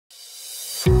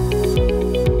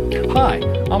Hi,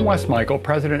 I'm Wes Michael,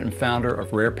 President and founder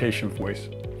of Rare Patient Voice.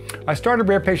 I started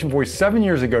Rare Patient Voice 7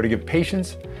 years ago to give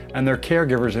patients and their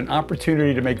caregivers an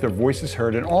opportunity to make their voices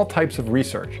heard in all types of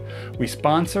research. We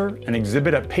sponsor and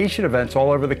exhibit at patient events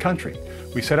all over the country.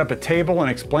 We set up a table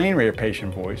and explain Rare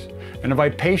Patient Voice and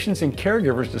invite patients and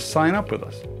caregivers to sign up with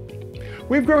us.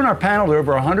 We've grown our panel to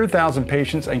over 100,000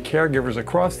 patients and caregivers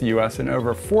across the U.S. in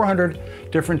over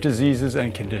 400 different diseases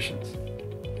and conditions.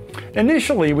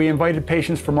 Initially, we invited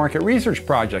patients for market research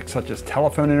projects such as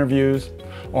telephone interviews,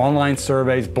 online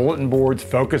surveys, bulletin boards,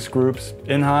 focus groups,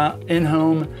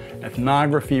 in-home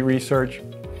ethnography research,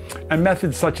 and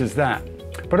methods such as that.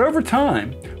 But over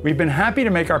time, we've been happy to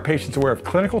make our patients aware of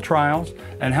clinical trials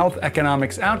and health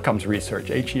economics outcomes research,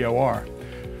 HEOR.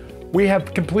 We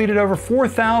have completed over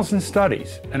 4,000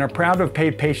 studies and are proud to have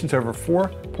paid patients over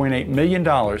 $4.8 million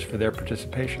for their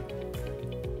participation.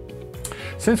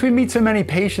 Since we meet so many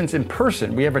patients in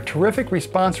person, we have a terrific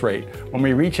response rate when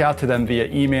we reach out to them via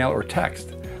email or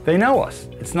text. They know us.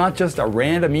 It's not just a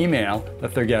random email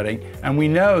that they're getting, and we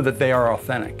know that they are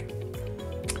authentic.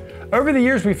 Over the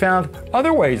years, we found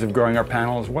other ways of growing our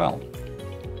panel as well.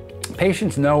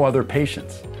 Patients know other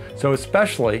patients, so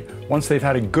especially once they've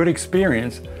had a good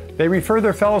experience, they refer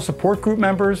their fellow support group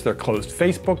members, their closed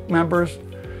Facebook members,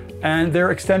 and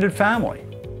their extended family.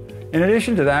 In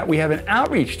addition to that, we have an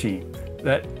outreach team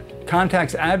that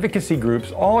contacts advocacy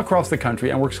groups all across the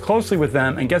country and works closely with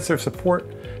them and gets their support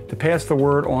to pass the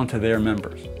word on to their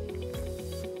members.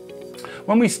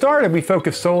 When we started, we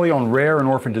focused solely on rare and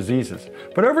orphan diseases,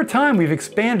 but over time we've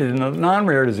expanded into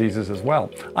non-rare diseases as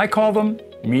well. I call them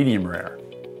medium rare.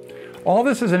 All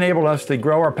this has enabled us to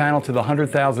grow our panel to the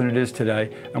 100,000 it is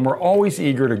today, and we're always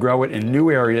eager to grow it in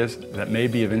new areas that may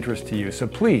be of interest to you. So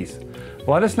please,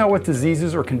 let us know what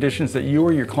diseases or conditions that you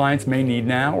or your clients may need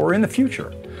now or in the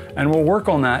future, and we'll work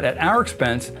on that at our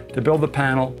expense to build the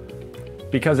panel,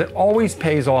 because it always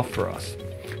pays off for us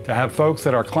to have folks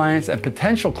that our clients and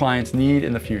potential clients need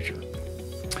in the future.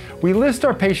 We list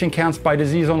our patient counts by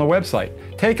disease on the website.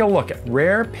 Take a look at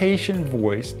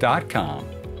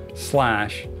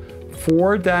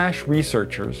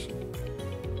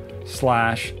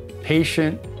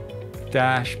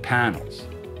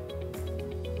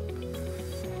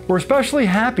We're especially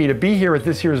happy to be here at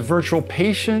this year's virtual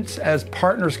Patients as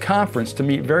Partners conference to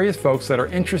meet various folks that are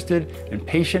interested in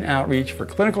patient outreach for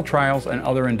clinical trials and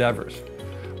other endeavors.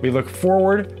 We look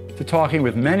forward to talking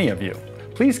with many of you.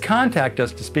 Please contact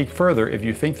us to speak further if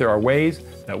you think there are ways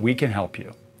that we can help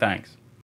you. Thanks.